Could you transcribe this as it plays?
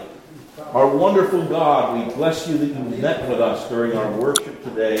Our wonderful God, we bless you that you met with us during our worship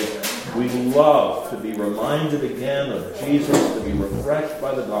today. We love to be reminded again of Jesus, to be refreshed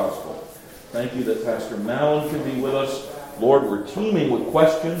by the gospel. Thank you that Pastor Mallon can be with us. Lord, we're teeming with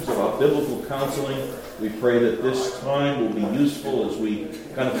questions about biblical counseling. We pray that this time will be useful as we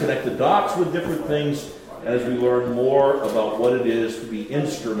kind of connect the dots with different things, as we learn more about what it is to be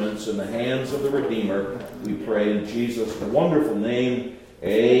instruments in the hands of the Redeemer. We pray in Jesus' wonderful name.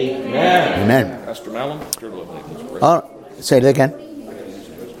 Amen. Amen. Pastor Mallon, say it again.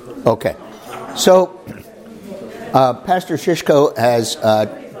 Okay. So, Pastor Shishko has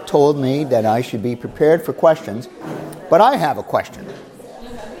told me that I should be prepared for questions, but I have a question.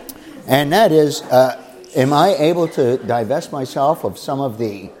 And that is, am I able to divest myself of some of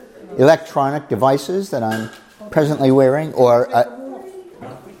the electronic devices that I'm presently wearing? Or take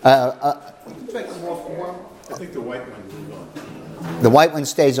them off for a while. I think the white one is on. The white one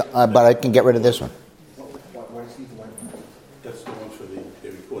stays, but I can get rid of this one. Why is he the white one? That's the one for they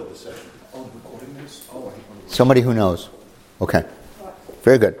record the session. Oh, recording this? Oh, Somebody who knows. Okay.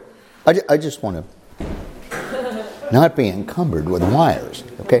 Very good. I just want to not be encumbered with wires.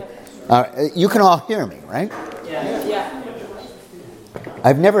 Okay. You can all hear me, right? Yeah.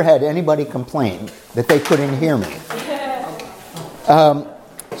 I've never had anybody complain that they couldn't hear me.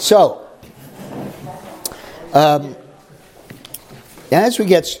 As we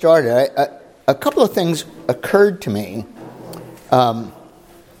get started, a couple of things occurred to me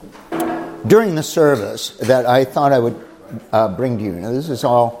during the service that I thought I would bring to you. Now, this is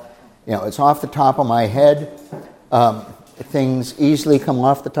all, it's off the top of my head. Things easily come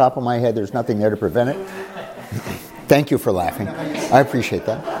off the top of my head. There's nothing there to prevent it. Thank you for laughing. I appreciate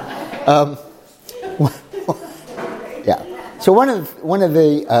that. Yeah. So one of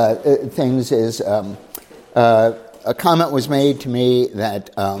the things is a comment was made to me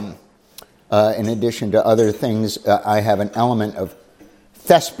that in addition to other things, I have an element of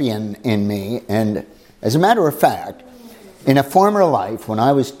thespian in me. And as a matter of fact, in a former life, when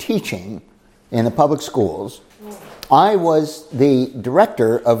I was teaching in the public schools, I was the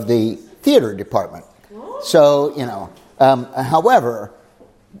director of the theater department. So, however,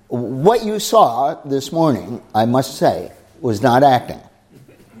 what you saw this morning, I must say, was not acting.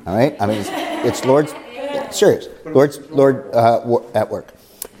 All right? I mean, it's Lord's, serious, Lord at work.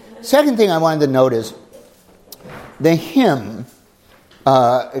 Second thing I wanted to note is the hymn,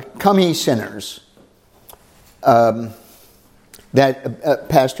 Come Ye Sinners, that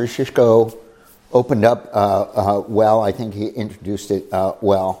Pastor Shishko opened up well. I think he introduced it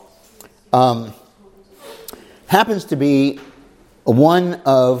well. Happens to be one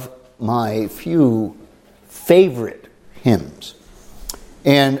of my few favorite hymns.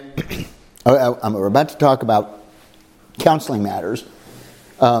 And we're about to talk about counseling matters.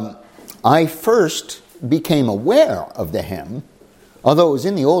 I first became aware of the hymn, although it was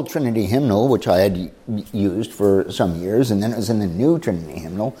in the old Trinity hymnal, which I had used for some years, and then it was in the new Trinity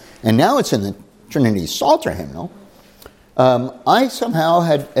hymnal, and now it's in the Trinity Psalter hymnal. I somehow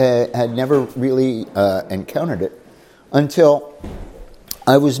had never really encountered it until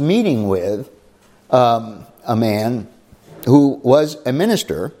I was meeting with a man who was a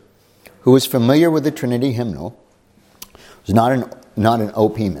minister who was familiar with the Trinity hymnal. Was not an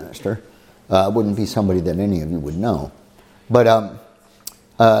OP minister. Wouldn't be somebody that any of you would know. But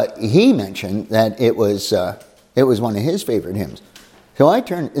he mentioned that it was one of his favorite hymns. So I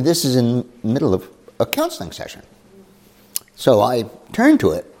turned. This is in the middle of a counseling session. So I turned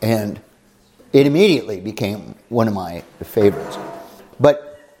to it, and it immediately became one of my favorites.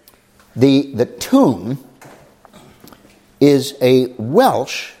 But the tune is a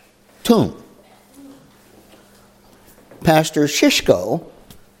Welsh tune. Pastor Shishko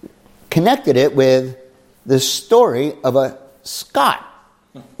connected it with the story of a Scot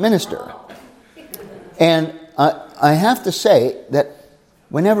minister. And I have to say that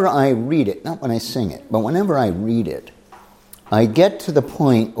whenever I read it, not when I sing it, but whenever I read it, I get to the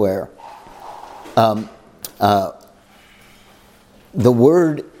point where the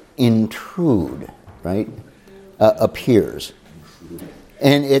word intrude, right, appears.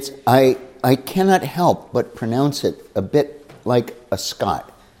 And I cannot help but pronounce it a bit like a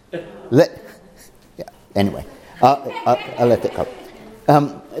Scot. Anyway, I'll let that go.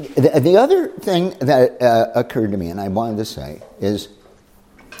 The other thing that occurred to me, and I wanted to say, is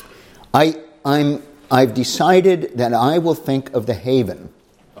I've decided that I will think of the Haven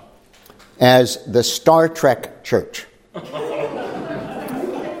as the Star Trek church.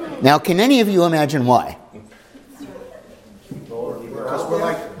 Now, can any of you imagine why?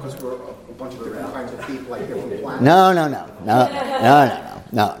 Because we're a bunch of different kinds of people, like different planets.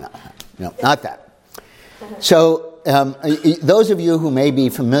 No. No, not that. So, those of you who may be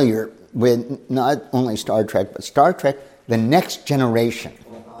familiar with not only Star Trek, but Star Trek, The Next Generation,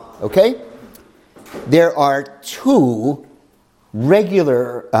 okay? There are two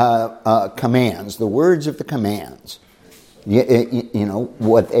regular commands, the words of the commands. You know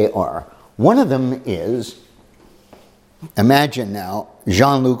what they are. One of them is, imagine now,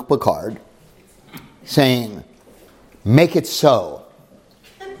 Jean-Luc Picard saying, "Make it so."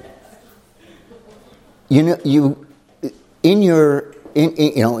 You know,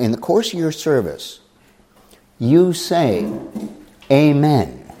 in the course of your service, you say,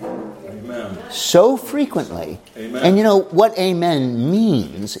 "Amen." Amen. So frequently. Amen. And you know what amen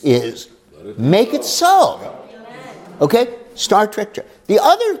means is, make it so. Okay? Star Trek. The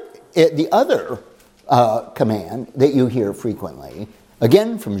other command that you hear frequently,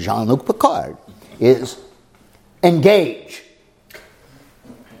 again from Jean-Luc Picard, is engage.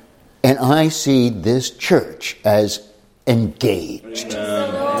 And I see this church as engaged.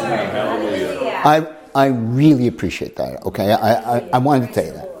 I really appreciate that. Okay, I wanted to tell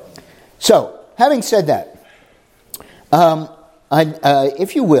you that. So, having said that,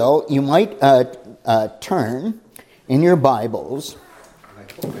 if you will, you might turn in your Bibles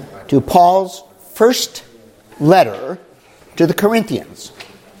to Paul's first letter to the Corinthians.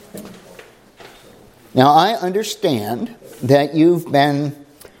 Now, I understand that you've been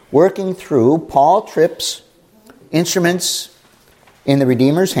working through Paul Tripp's Instruments in the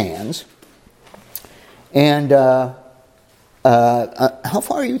Redeemer's Hands. And how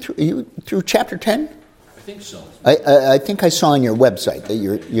far are you through? Are you through chapter 10? I think so. I think I saw on your website that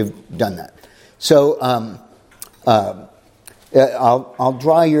you've done that. So I'll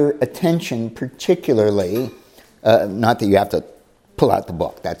draw your attention particularly, not that you have to pull out the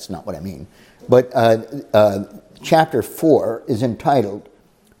book, that's not what I mean, but chapter 4 is entitled,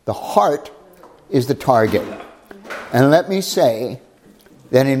 "The Heart is the Target." And let me say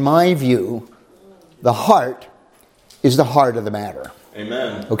that in my view, the heart is the heart of the matter.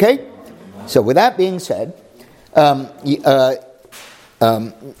 Amen. Okay? So with that being said, the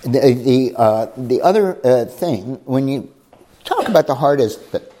other thing, when you talk about the heart as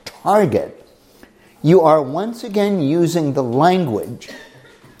the target, you are once again using the language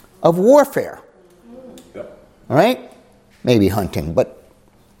of warfare. Yep. All right? Maybe hunting, but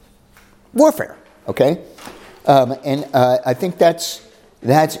warfare. Okay? And I think that's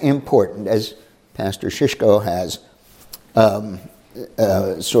important, as Pastor Shishko has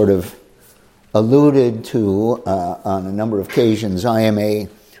sort of alluded to on a number of occasions. I am a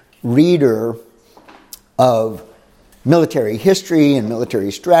reader of military history and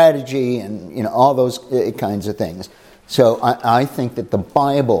military strategy and all those kinds of things. So I think that the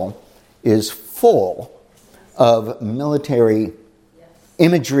Bible is full of military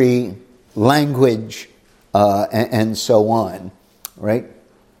imagery, language, and so on, right?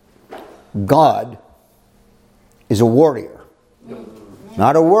 God is a warrior.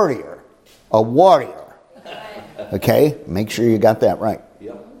 Not a worrier, a warrior. Okay? Make sure you got that right.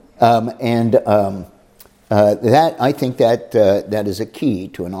 That I think that is a key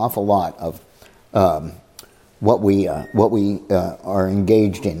to an awful lot of what we are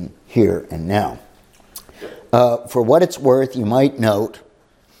engaged in here and now. For what it's worth, you might note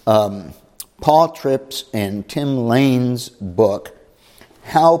Paul Tripp's and Tim Lane's book,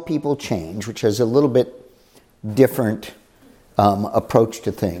 How People Change, which has a little bit different approach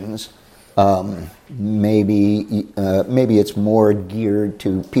to things. Maybe it's more geared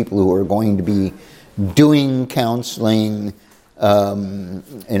to people who are going to be doing counseling in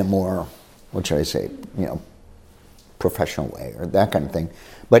a more, what should I say, professional way or that kind of thing.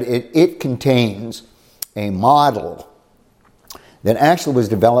 But it contains a model that actually was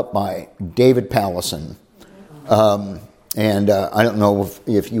developed by David Pallison. And I don't know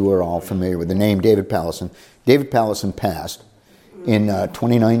if you are all familiar with the name David Pallison. David Pallison passed in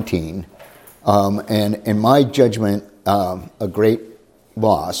 2019. And in my judgment, a great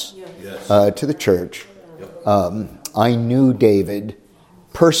loss to the church. I knew David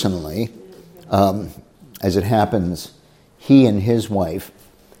personally. As it happens, he and his wife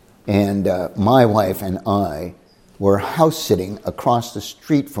and my wife and I were house sitting across the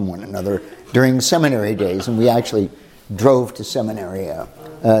street from one another during seminary days, and we actually drove to seminary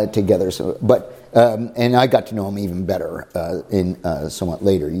together. So, and I got to know him even better in somewhat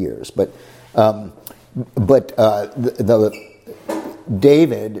later years. But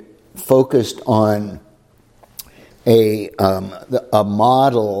David focused on a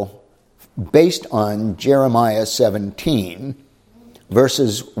model based on Jeremiah 17,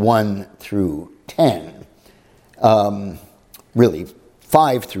 verses 1 through 10. Really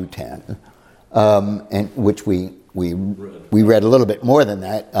 5 through 10, and which we read a little bit more than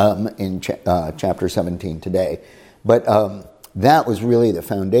that in chapter 17 today. But that was really the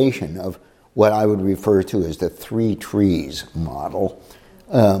foundation of what I would refer to as the 3 trees model.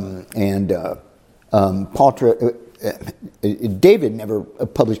 David never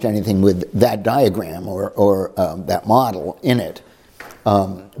published anything with that diagram or that model in it,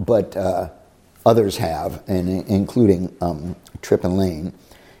 but others have, and including Tripp and Lane,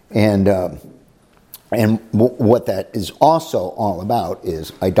 and what that is also all about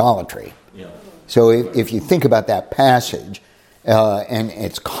is idolatry. Yeah. So if you think about that passage and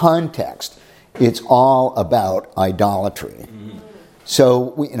its context, it's all about idolatry. Mm-hmm.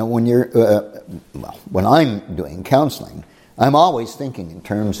 So when I'm doing counseling, I'm always thinking in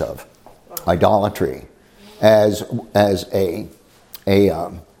terms of idolatry as a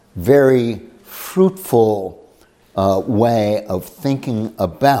very fruitful way of thinking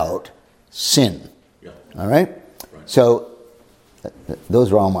about sin. Yeah. All right? So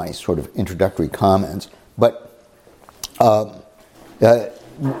those are all my sort of introductory comments. But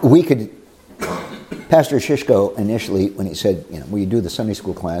we could... Pastor Shishko initially, when he said, will you do the Sunday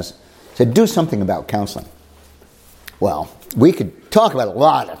school class, said, do something about counseling. Well, we could talk about a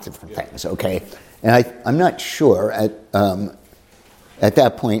lot of different things, okay? And I'm not sure at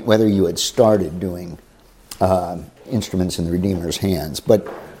that point whether you had started doing Instruments in the Redeemer's Hands. But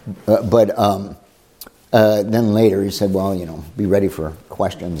then later he said, well, be ready for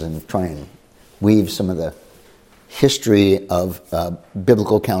questions and try and weave some of the history of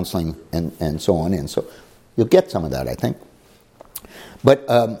biblical counseling and so on. And so you'll get some of that, I think. But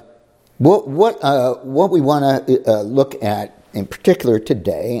what we want to look at in particular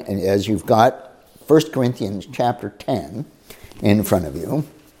today, and as you've got 1 Corinthians chapter 10 in front of you,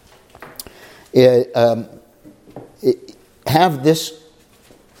 have this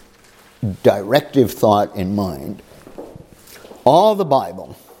directive thought in mind. All the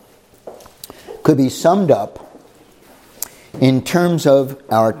Bible could be summed up in terms of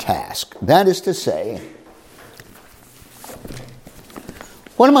our task. That is to say,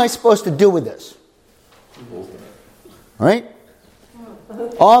 what am I supposed to do with this? Right?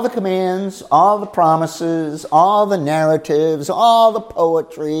 All the commands, all the promises, all the narratives, all the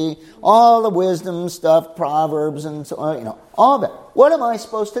poetry, all the wisdom stuff, Proverbs and so on, all that. What am I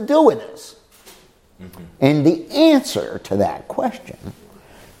supposed to do with this? Mm-hmm. And the answer to that question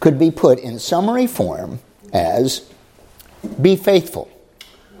could be put in summary form as be faithful.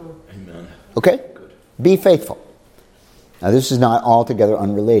 Amen. Okay? Good. Be faithful. Now, this is not altogether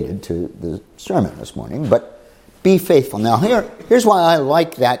unrelated to the sermon this morning, but be faithful. Now, here's why I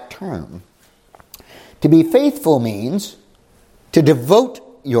like that term. To be faithful means to devote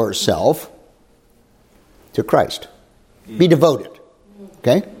yourself to Christ. Be devoted.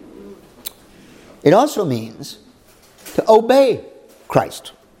 Okay? It also means to obey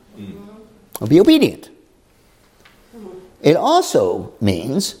Christ. Be obedient. It also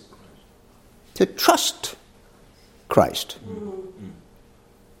means to trust Christ.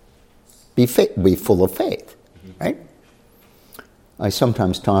 Be full of faith, right? I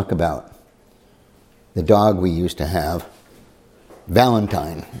sometimes talk about the dog we used to have,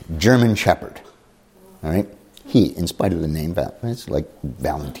 Valentine, German Shepherd. All right? He, in spite of the name, it's like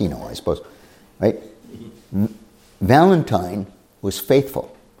Valentino, I suppose, right? Valentine was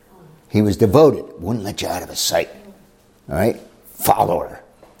faithful. He was devoted, wouldn't let you out of his sight. All right? Follower.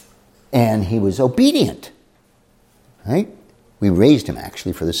 And he was obedient. Right? We raised him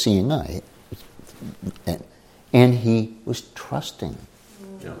actually for the seeing eye. And he was trusting.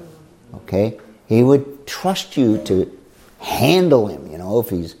 Yeah. Okay? He would trust you to handle him, if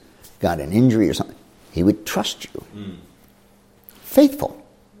he's got an injury or something. He would trust you. Faithful.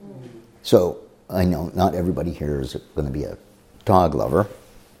 So, I know not everybody here is going to be a dog lover.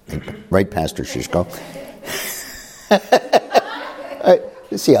 Right, Pastor Shishko?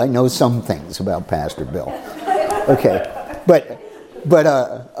 See, I know some things about Pastor Bill. Okay, but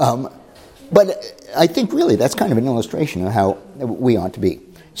I think really that's kind of an illustration of how we ought to be.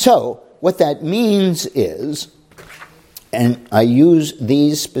 So what that means is, and I use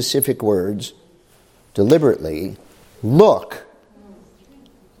these specific words deliberately, look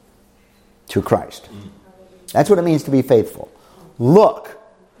to Christ. That's what it means to be faithful. Look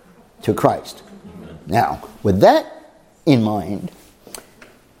to Christ. Now, with that in mind,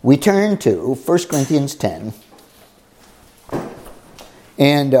 we turn to 1 Corinthians 10.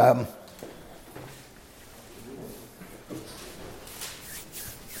 And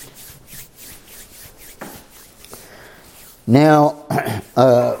now,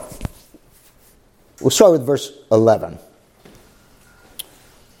 we'll start with verse 11.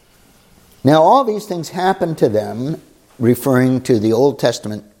 Now all these things happened to them, referring to the Old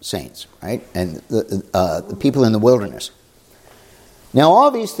Testament saints, right? And the people in the wilderness. Now all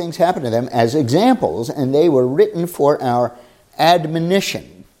these things happened to them as examples, and they were written for our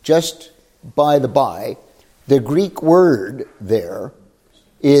admonition. Just by the by, the Greek word there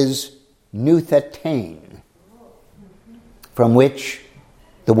is nouthetein, from which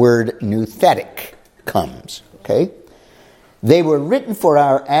the word nouthetic comes, okay? They were written for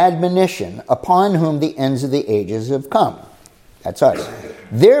our admonition, upon whom the ends of the ages have come. That's us.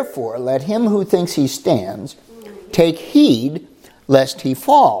 Therefore, let him who thinks he stands take heed lest he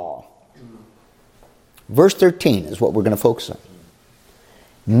fall. Verse 13 is what we're going to focus on.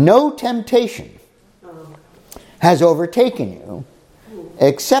 No temptation has overtaken you,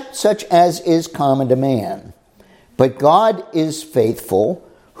 except such as is common to man. But God is faithful,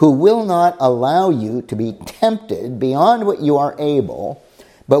 who will not allow you to be tempted beyond what you are able,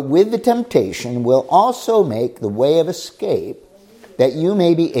 but with the temptation will also make the way of escape, that you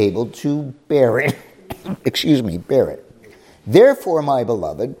may be able to bear it. Bear it. Therefore, my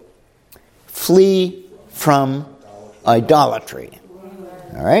beloved, flee from idolatry.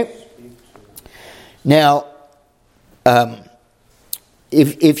 All right? Now,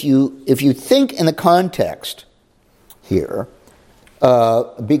 if you think in the context here,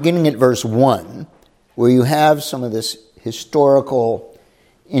 beginning at verse 1, where you have some of this historical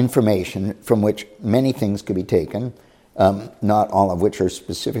information from which many things could be taken, not all of which are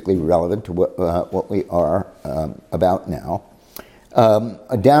specifically relevant to what we are about now,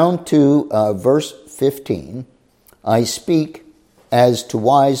 down to verse 15, I speak as to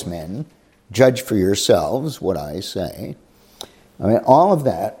wise men, judge for yourselves what I say. I mean, all of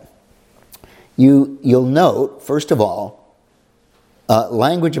that, you'll note, first of all,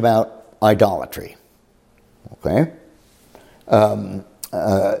 language about idolatry. Okay?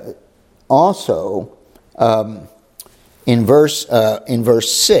 Also, in verse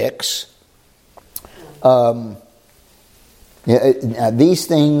 6, these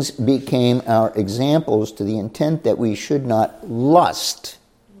things became our examples to the intent that we should not lust,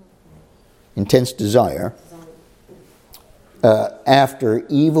 intense desire, after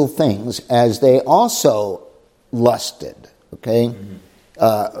evil things as they also lusted. Okay?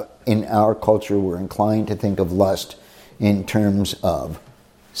 In our culture, we're inclined to think of lust in terms of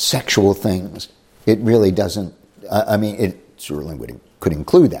sexual things. It really doesn't, it certainly could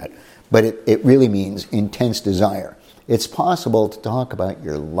include that, but it really means intense desire. It's possible to talk about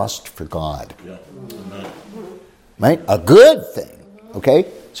your lust for God. Yeah. Right? A good thing. Okay?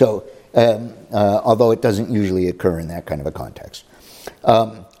 So, although it doesn't usually occur in that kind of a context.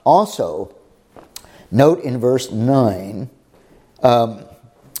 Also, note in verse 9, nor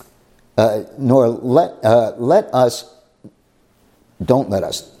don't let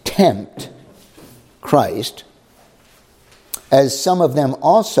us tempt Christ, as some of them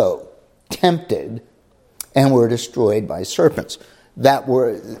also tempted and were destroyed by serpents. That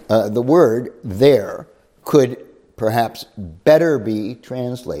word, the word there could perhaps better be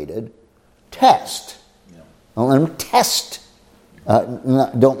translated test. Yeah. Don't let them test.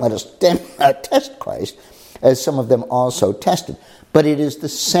 Don't let us test Christ, as some of them also tested. But it is the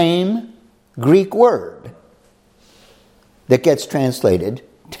same Greek word that gets translated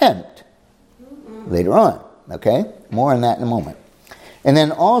tempt later on. Okay? More on that in a moment. And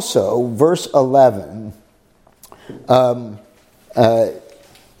then also, verse 11, yeah,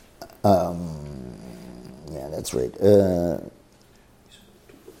 that's right.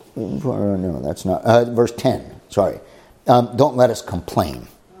 No, that's not. Verse 10, sorry. Don't let us complain.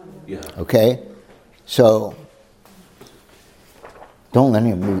 Yeah. Okay? So, don't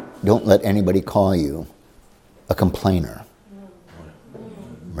let anybody call you a complainer.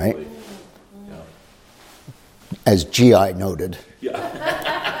 Right? Yeah. As G.I. noted. Yeah.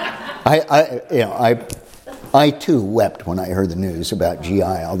 I too wept when I heard the news about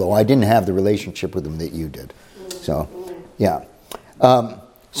G.I., although I didn't have the relationship with him that you did. So, yeah.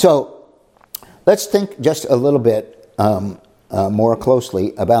 So, let's think just a little bit more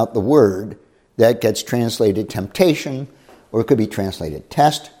closely about the word that gets translated temptation, or it could be translated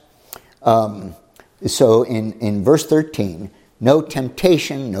test. So, in verse 13, no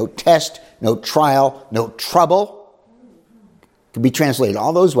temptation, no test, no trial, no trouble, could be translated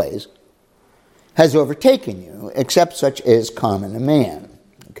all those ways, has overtaken you, except such as common to man.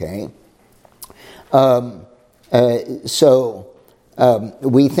 Okay? So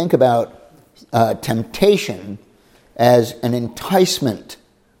we think about temptation as an enticement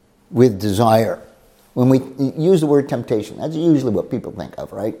with desire. When we use the word temptation, that's usually what people think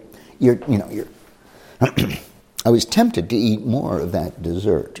of, right? You're I was tempted to eat more of that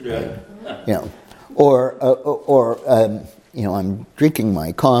dessert. Yeah. Right? Or I'm drinking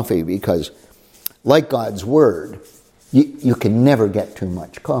my coffee because, like God's Word, you can never get too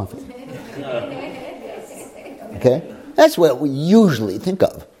much coffee. Okay? That's what we usually think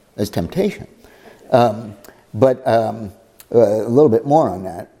of as temptation. But a little bit more on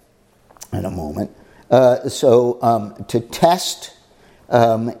that in a moment. To test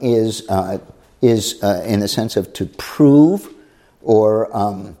is in the sense of to prove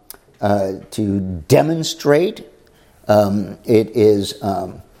or to demonstrate.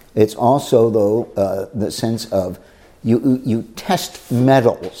 It's also, though, the sense of you test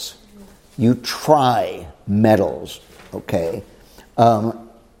metals, you try metals, okay,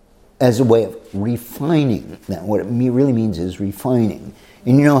 as a way of refining them. What it really means is refining.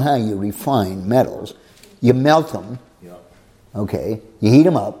 And you know how you refine metals. You melt them, okay, you heat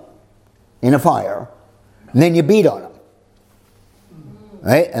them up in a fire, and then you beat on them,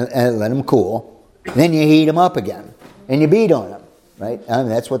 right, and let them cool. Then you heat them up again, and you beat on them, right?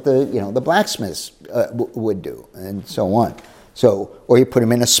 That's what the blacksmiths would do, and so on. Or you put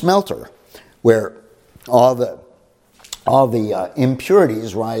them in a smelter, where all the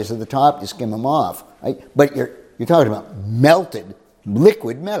impurities rise to the top. You skim them off, right? But you're talking about melted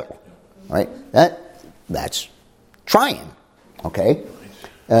liquid metal, right? That's trying, okay?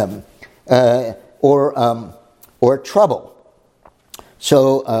 Or trouble.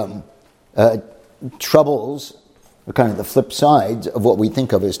 So troubles are kind of the flip sides of what we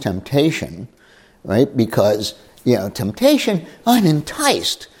think of as temptation, right? Because temptation, I'm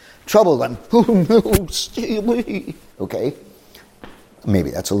enticed. Trouble, I'm okay.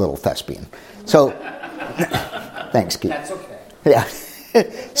 Maybe that's a little thespian. So, thanks, Keith. That's okay. Yeah.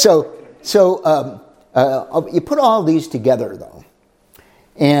 So you put all these together, though,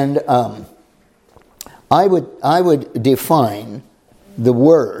 and I would define the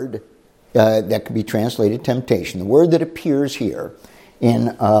word that could be translated temptation. The word that appears here in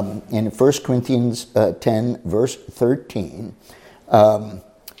 1 Corinthians 10, verse 13,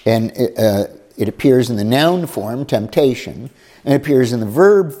 and it appears in the noun form, temptation, and it appears in the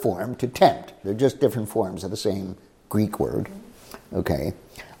verb form, to tempt. They're just different forms of the same Greek word. Okay,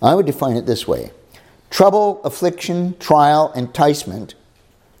 I would define it this way: trouble, affliction, trial, enticement,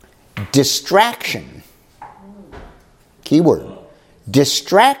 distraction. Key word: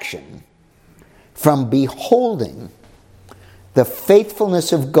 distraction from beholding the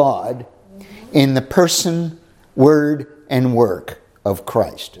faithfulness of God in the person, word, and work of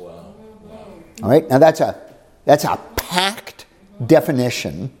Christ. All right, now that's a packed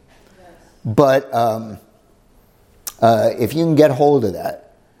definition, but if you can get hold of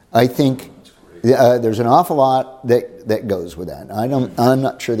that, I think there's an awful lot that goes with that. I'm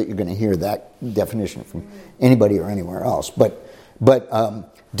not sure that you're going to hear that definition from anybody or anywhere else. But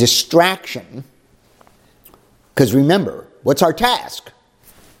distraction, because remember, what's our task?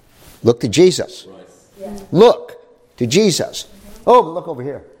 Look to Jesus. Right. Yeah. Look to Jesus. Oh, but look over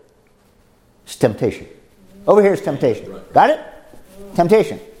here. It's temptation. Over here is temptation. Right. Got it?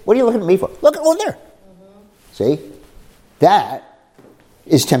 Temptation. What are you looking at me for? Look over there. See? That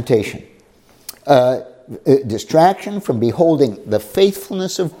is temptation. Distraction from beholding the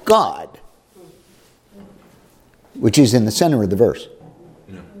faithfulness of God, which is in the center of the verse.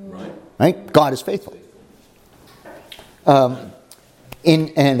 Yeah, right? God is faithful. And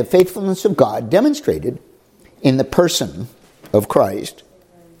the faithfulness of God demonstrated in the person of Christ,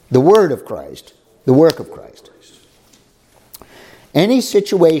 the word of Christ, the work of Christ. Any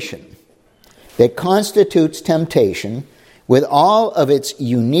situation that constitutes temptation with all of its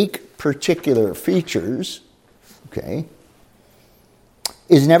unique particular features, okay,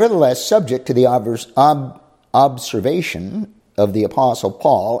 is nevertheless subject to the observation of the Apostle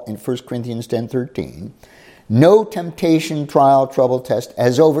Paul in 1 Corinthians 10:13. No temptation, trial, trouble, test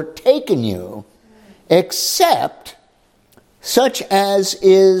has overtaken you except such as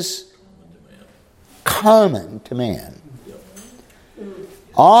is common to man.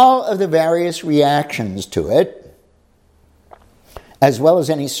 All of the various reactions to it, as well as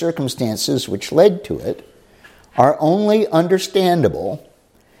any circumstances which led to it, are only understandable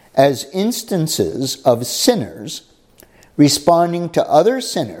as instances of sinners responding to other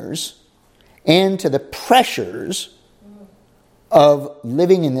sinners and to the pressures of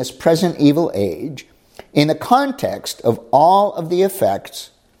living in this present evil age in the context of all of the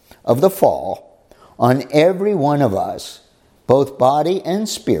effects of the fall on every one of us, both body and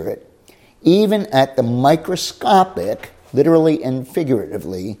spirit, even at the microscopic, literally and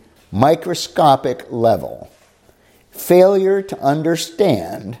figuratively, microscopic level. Failure to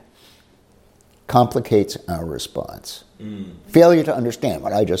understand complicates our response. Failure to understand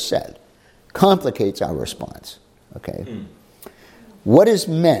what I just said complicates our response. Okay? What is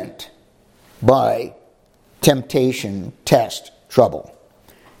meant by temptation, test, trouble?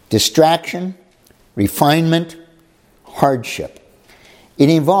 Distraction, refinement, hardship. It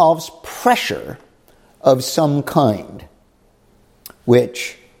involves pressure of some kind,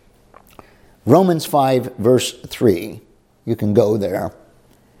 which Romans 5 verse 3, you can go there.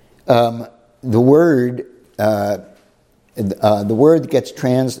 The word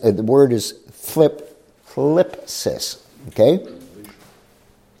is thlipsis, okay?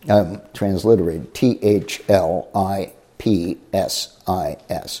 Transliterated,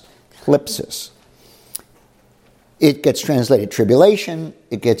 Thlipsis, thlipsis. It gets translated tribulation,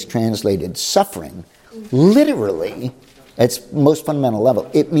 it gets translated suffering. Literally, at its most fundamental level,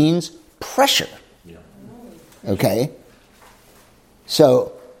 it means pressure. Okay?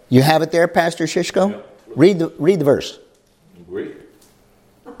 So, you have it there, Pastor Shishko? Yeah. Read the verse. In Greek?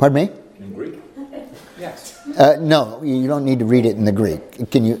 Pardon me? In Greek? Yes. No, you don't need to read it in the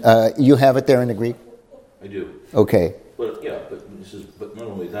Greek. Can you have it there in the Greek? I do. Okay. But not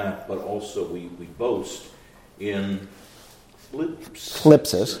only that, but also we boast in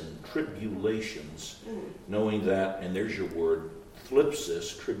Thlipsis and tribulations, knowing that, and there's your word,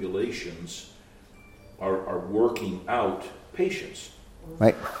 thlipsis, tribulations, are working out patience.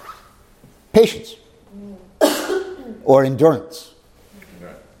 Right? Patience. Or endurance.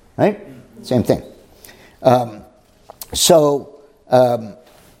 Right? Same thing. So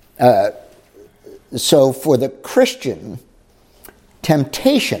for the Christian,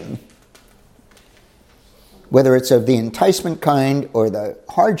 temptation, whether it's of the enticement kind or the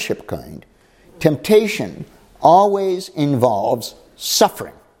hardship kind, temptation always involves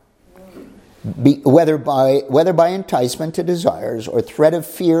suffering. Whether by enticement to desires or threat of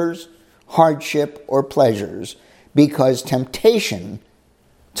fears, hardship, or pleasures, because temptation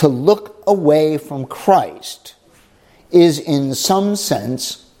to look away from Christ is in some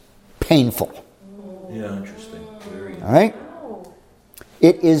sense painful. Yeah, interesting. All right?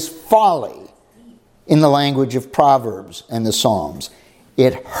 It is folly in the language of Proverbs and the Psalms.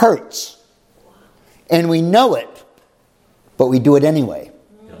 It hurts. And we know it, but we do it anyway.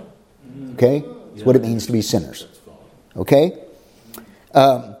 Okay? That's what it means to be sinners. Okay?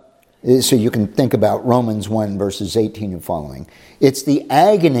 So you can think about Romans 1 verses 18 and following. It's the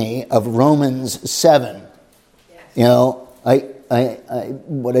agony of Romans 7. You know,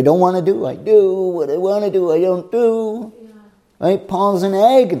 what I don't want to do, I do. What I want to do, I don't do. Right? Paul's in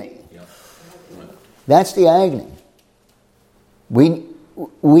agony. That's the agony. We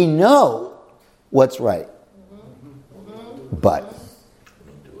know what's right. But.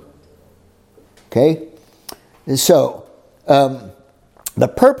 Okay? So, the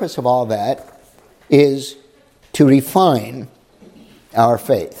purpose of all that is to refine our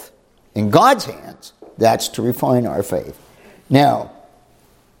faith. In God's hands, that's to refine our faith. Now,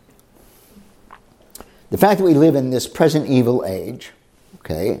 the fact that we live in this present evil age,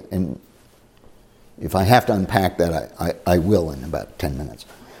 okay, and if I have to unpack that, I will in about 10 minutes.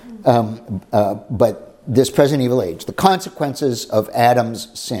 But this present evil age, the consequences of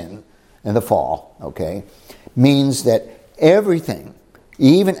Adam's sin and the fall, okay, means that everything,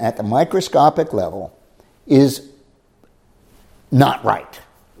 even at the microscopic level, is not right.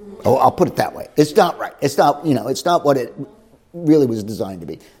 Oh, I'll put it that way. It's not right. It's not, it's not what it really was designed to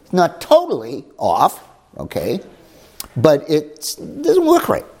be. It's not totally off, okay, but it doesn't work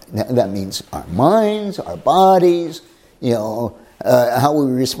right. That means our minds, our bodies, how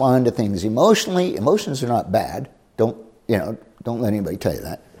we respond to things emotionally. Emotions are not bad. Don't let anybody tell you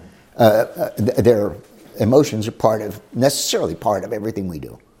that. Their emotions are necessarily part of everything we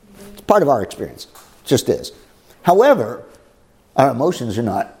do. It's part of our experience. It just is. However, our emotions are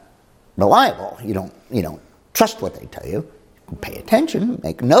not reliable. You don't trust what they tell you. You can pay attention,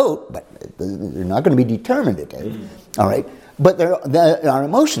 make note, but they're not going to be determinative. All right. But our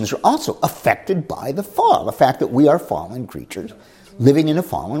emotions are also affected by the fall, the fact that we are fallen creatures living in a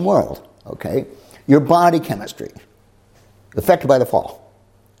fallen world. Okay, your body chemistry affected by the fall.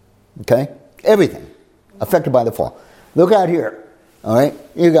 Okay, everything affected by the fall. Look out here. All right,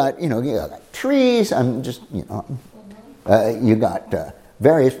 you got trees. You got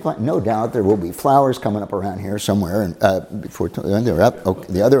various plants. No doubt there will be flowers coming up around here somewhere, and before they're up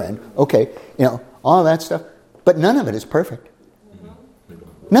the other end. Okay, all that stuff. But none of it is perfect.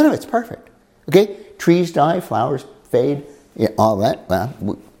 None of it's perfect. Okay? Trees die, flowers fade, all that. Well,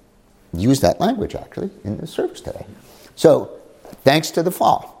 we use that language, actually, in the service today. So, thanks to the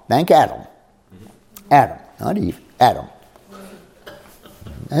fall. Thank Adam. Adam, not Eve. Adam.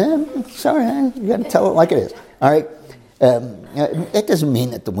 Sorry, you got to tell it like it is. All right? That doesn't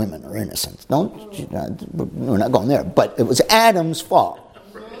mean that the women are innocent. We're not going there. But it was Adam's fault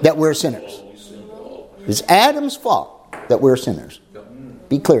that we're sinners. It's Adam's fault that we're sinners.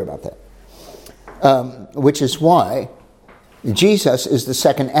 Be clear about that. Which is why Jesus is the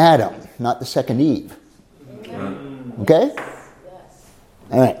second Adam, not the second Eve. Okay?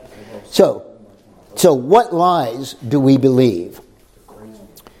 All right. So what lies do we believe?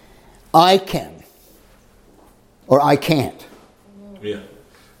 I can. Or I can't. Yeah,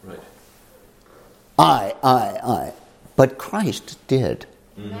 right. I. But Christ did.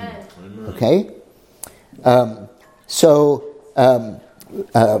 Mm-hmm. Okay?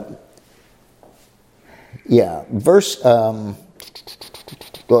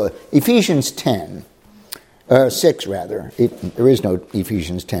 Ephesians 10, 6 rather. There is no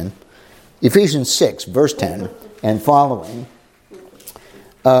Ephesians 10. Ephesians 6, verse 10 and following.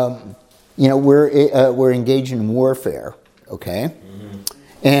 We're engaged in warfare, okay?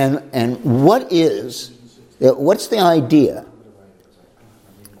 Mm-hmm. And what's the idea?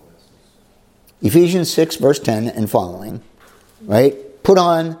 Ephesians 6, verse 10 and following, right? Put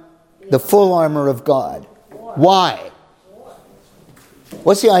on the full armor of God. Why?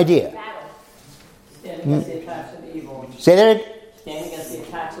 What's the idea? Stand against the attacks of evil. Say that. Stand against the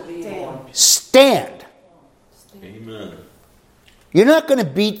attacks of evil. Stand. Amen. You're not going to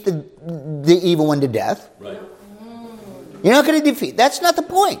beat the evil one to death. Right. You're not going to defeat. That's not the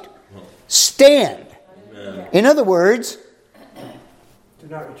point. Stand. Amen. In other words,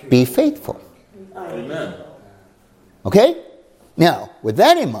 be faithful. Amen. Okay? Now, with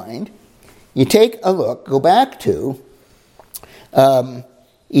that in mind, you take a look, go back to 1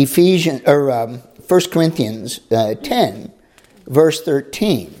 Corinthians 10, verse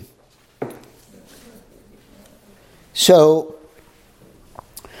 13. So,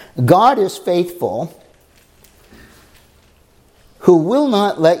 God is faithful, who will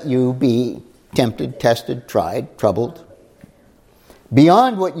not let you be tempted, tested, tried, troubled,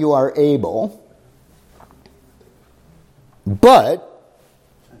 beyond what you are able, but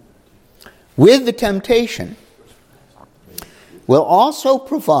with the temptation will also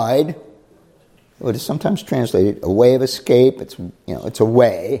provide what is sometimes translated a way of escape. It's a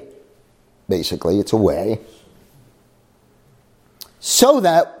way, basically, it's a way, so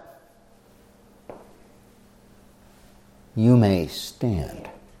that you may stand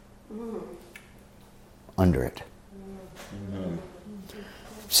under it.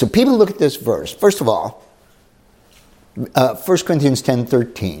 So people look at this verse. First of all, 1 Corinthians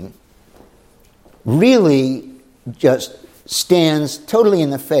 10:13 really just stands totally in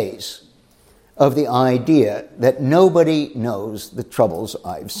the face of the idea that nobody knows the troubles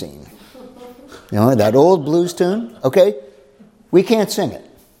I've seen. You know, that old blues tune, okay? We can't sing it.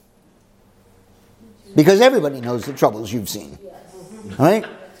 Because everybody knows the troubles you've seen. All right?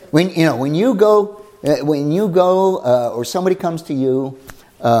 When you go, or somebody comes to you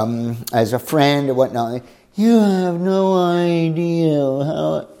as a friend or whatnot, you have no idea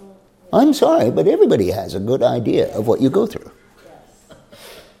how. I'm sorry, but everybody has a good idea of what you go through.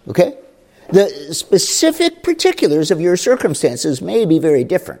 Okay? The specific particulars of your circumstances may be very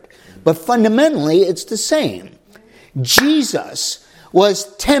different, but fundamentally it's the same. Jesus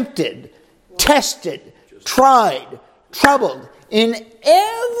was tempted, tested, tried, troubled in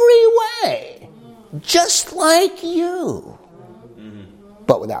every way, just like you,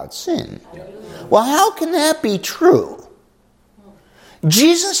 but without sin. Well, how can that be true?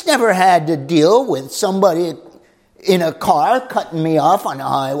 Jesus never had to deal with somebody in a car cutting me off on the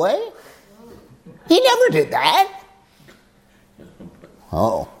highway. He never did that.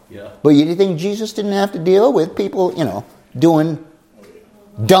 Oh. Yeah. But you think Jesus didn't have to deal with people, doing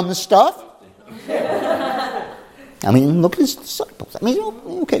dumb stuff? I mean, look at his disciples. I mean,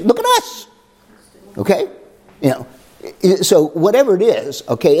 okay, look at us. Okay? So whatever it is,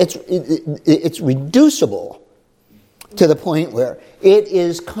 okay, it's reducible to the point where it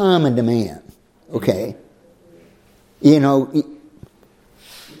is common to man. Okay?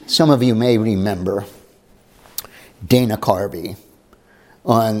 Some of you may remember Dana Carvey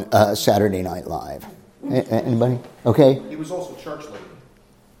on Saturday Night Live. Anybody? Okay? He was also church lady.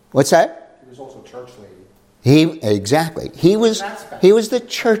 What's that? He was also church lady. Exactly. He was the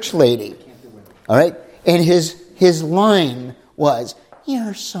church lady. All right? And his line was,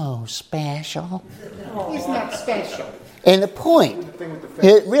 "You're so special." He's not special. And the point,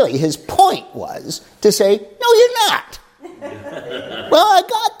 his point was to say, "No, you're not." Well, I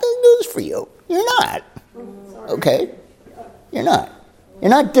got the news for you. You're not. Okay? You're not.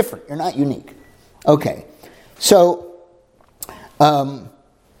 You're not different. You're not unique. Okay. So,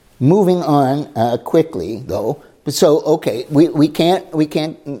 moving on quickly, though, So, okay, we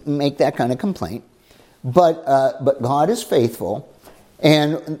can't make that kind of complaint. But God is faithful.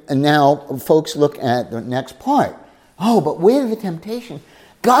 And now folks look at the next part. Oh, but with the temptation,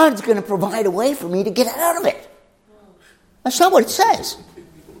 God's going to provide a way for me to get out of it. That's not what it says.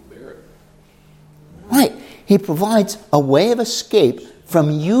 Right. He provides a way of escape from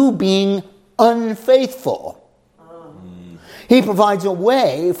you being unfaithful. He provides a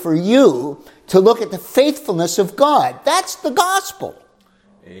way for you to look at the faithfulness of God. That's the gospel.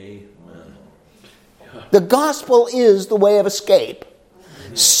 Amen. The gospel is the way of escape,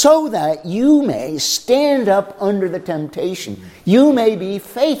 so that you may stand up under the temptation. You may be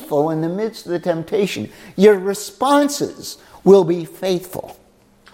faithful in the midst of the temptation. Your responses will be faithful.